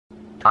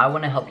I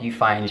want to help you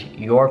find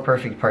your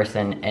perfect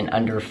person in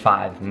under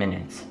 5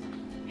 minutes.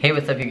 Hey,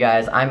 what's up you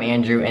guys? I'm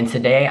Andrew, and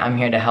today I'm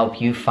here to help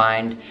you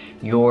find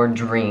your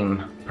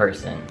dream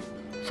person.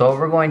 So what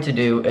we're going to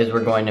do is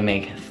we're going to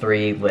make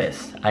 3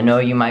 lists. I know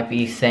you might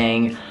be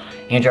saying,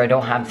 Andrew, I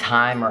don't have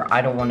time, or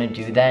I don't want to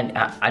do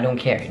that. I don't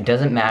care. It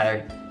doesn't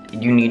matter.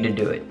 You need to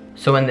do it.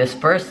 So in this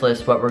first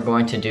list, what we're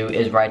going to do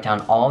is write down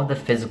all of the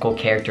physical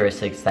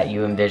characteristics that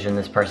you envision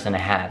this person to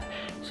have.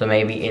 So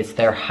maybe it's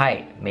their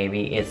height,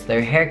 maybe it's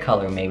their hair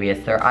color, maybe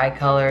it's their eye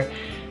color.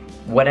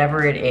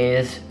 Whatever it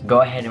is,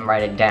 go ahead and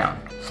write it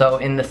down. So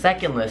in the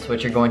second list,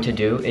 what you're going to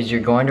do is you're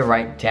going to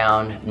write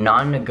down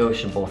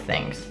non-negotiable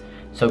things.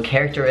 So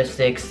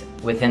characteristics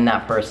within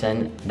that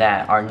person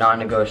that are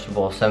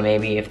non-negotiable. So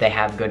maybe if they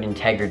have good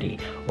integrity,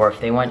 or if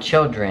they want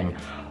children,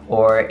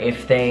 or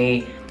if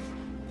they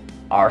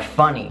are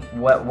funny,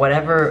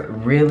 whatever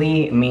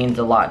really means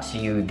a lot to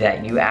you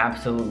that you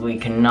absolutely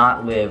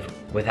cannot live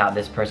without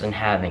this person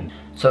having.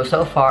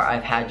 So far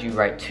I've had you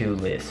write 2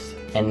 lists,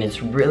 and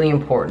it's really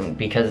important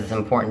because it's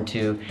important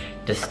to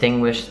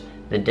distinguish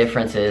the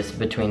differences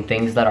between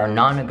things that are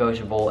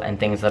non-negotiable and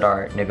things that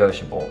are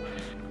negotiable.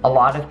 A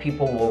lot of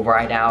people will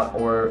write out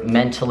or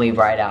mentally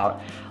write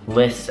out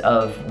lists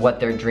of what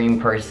their dream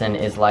person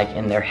is like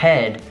in their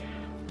head,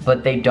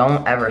 but they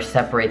don't ever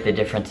separate the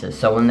differences.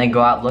 So when they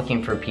go out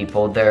looking for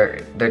people,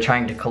 they're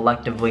trying to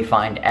collectively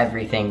find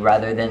everything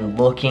rather than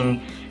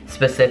looking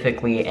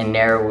specifically and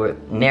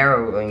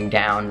narrowing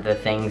down the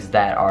things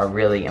that are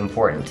really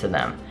important to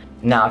them.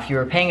 Now, if you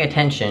were paying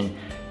attention,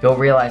 you'll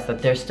realize that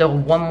there's still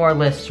one more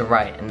list to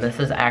write, and this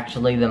is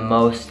actually the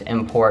most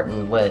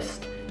important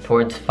list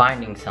towards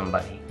finding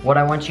somebody. What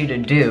I want you to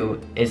do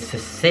is to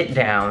sit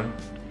down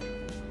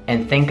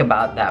and think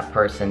about that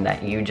person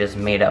that you just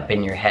made up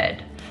in your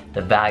head.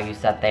 The values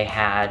that they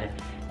had,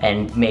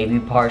 and maybe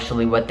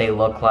partially what they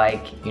look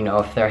like, you know,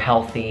 if they're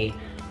healthy,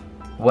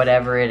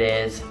 whatever it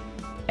is,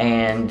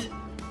 and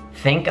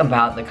think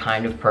about the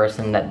kind of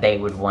person that they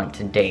would want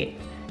to date.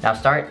 Now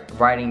start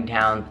writing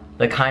down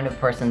the kind of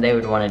person they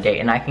would want to date,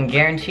 and I can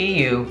guarantee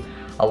you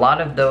a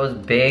lot of those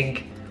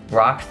big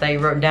rocks that you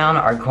wrote down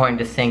are going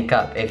to sync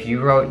up. If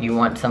you wrote you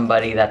want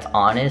somebody that's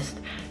honest,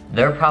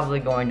 they're probably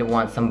going to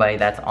want somebody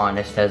that's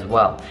honest as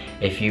well.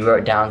 If you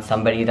wrote down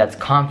somebody that's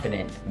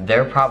confident,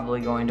 they're probably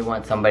going to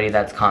want somebody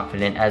that's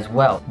confident as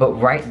well. But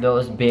write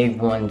those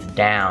big ones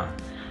down,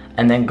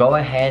 and then go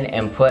ahead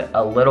and put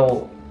a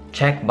little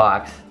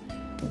checkbox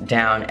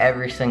down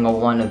every single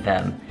one of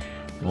them.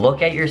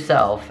 Look at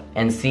yourself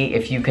and see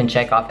if you can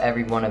check off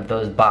every one of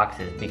those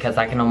boxes, because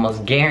I can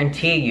almost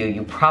guarantee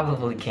you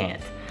probably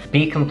can't.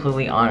 Be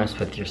completely honest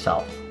with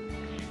yourself.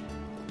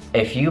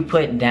 If you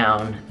put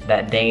down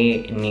that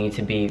they need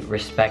to be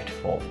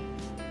respectful,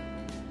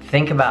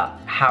 think about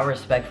how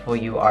respectful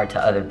you are to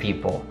other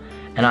people.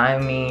 And I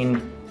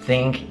mean,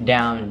 think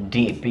down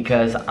deep,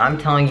 because I'm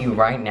telling you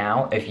right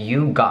now, if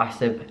you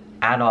gossip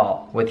at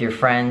all with your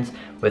friends,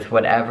 with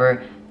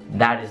whatever,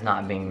 that is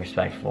not being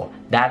respectful.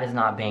 That is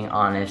not being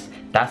honest.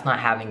 That's not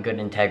having good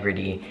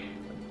integrity.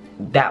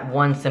 That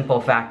one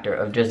simple factor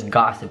of just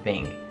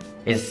gossiping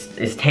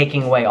is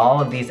taking away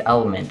all of these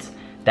elements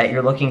that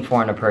you're looking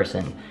for in a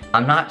person.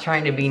 I'm not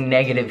trying to be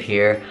negative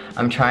here.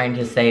 I'm trying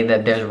to say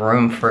that there's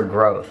room for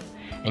growth.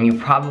 And you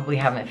probably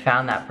haven't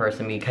found that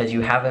person because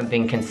you haven't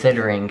been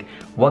considering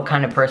what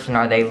kind of person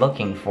are they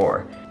looking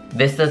for.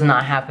 This does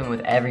not happen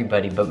with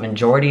everybody, but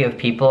majority of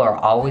people are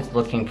always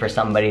looking for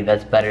somebody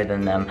that's better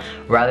than them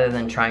rather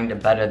than trying to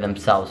better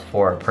themselves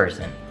for a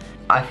person.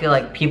 I feel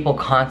like people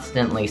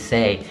constantly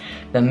say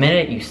the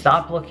minute you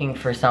stop looking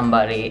for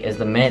somebody is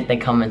the minute they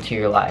come into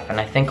your life.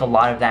 And I think a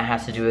lot of that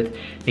has to do with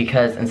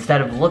because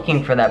instead of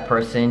looking for that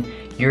person,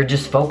 you're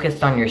just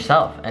focused on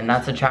yourself, and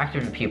that's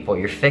attractive to people.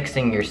 You're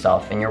fixing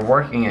yourself and you're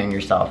working on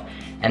yourself,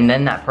 and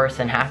then that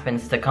person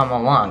happens to come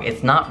along.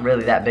 It's not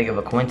really that big of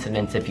a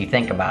coincidence if you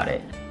think about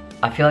it.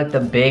 I feel like the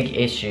big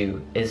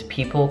issue is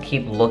people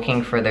keep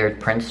looking for their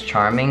Prince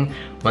Charming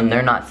when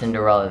they're not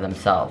Cinderella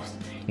themselves.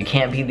 You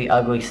can't be the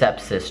ugly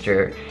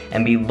stepsister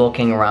and be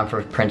looking around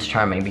for Prince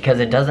Charming, because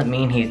it doesn't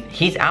mean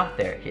he's out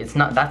there. That's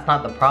not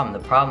the problem.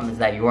 The problem is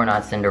that you're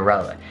not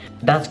Cinderella.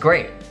 That's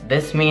great.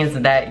 This means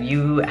that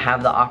you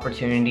have the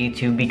opportunity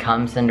to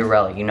become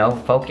Cinderella, you know?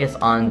 Focus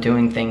on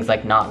doing things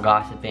like not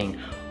gossiping,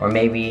 or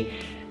maybe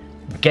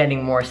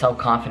getting more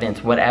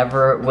self-confidence.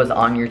 Whatever was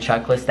on your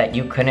checklist that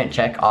you couldn't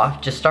check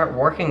off, just start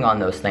working on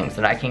those things.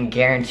 And I can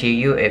guarantee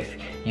you, if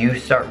you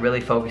start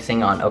really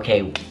focusing on,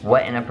 okay,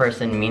 what in a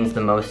person means the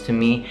most to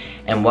me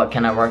and what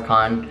can I work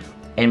on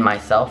in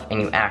myself,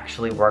 and you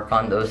actually work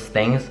on those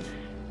things,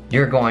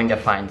 you're going to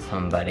find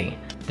somebody.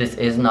 This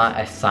is not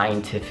a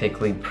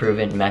scientifically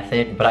proven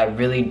method, but I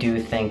really do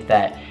think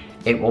that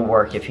it will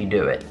work if you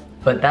do it.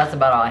 But that's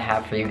about all I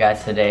have for you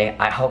guys today.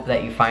 I hope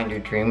that you find your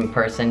dream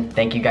person.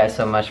 Thank you guys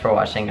so much for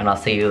watching, and I'll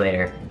see you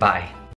later. Bye.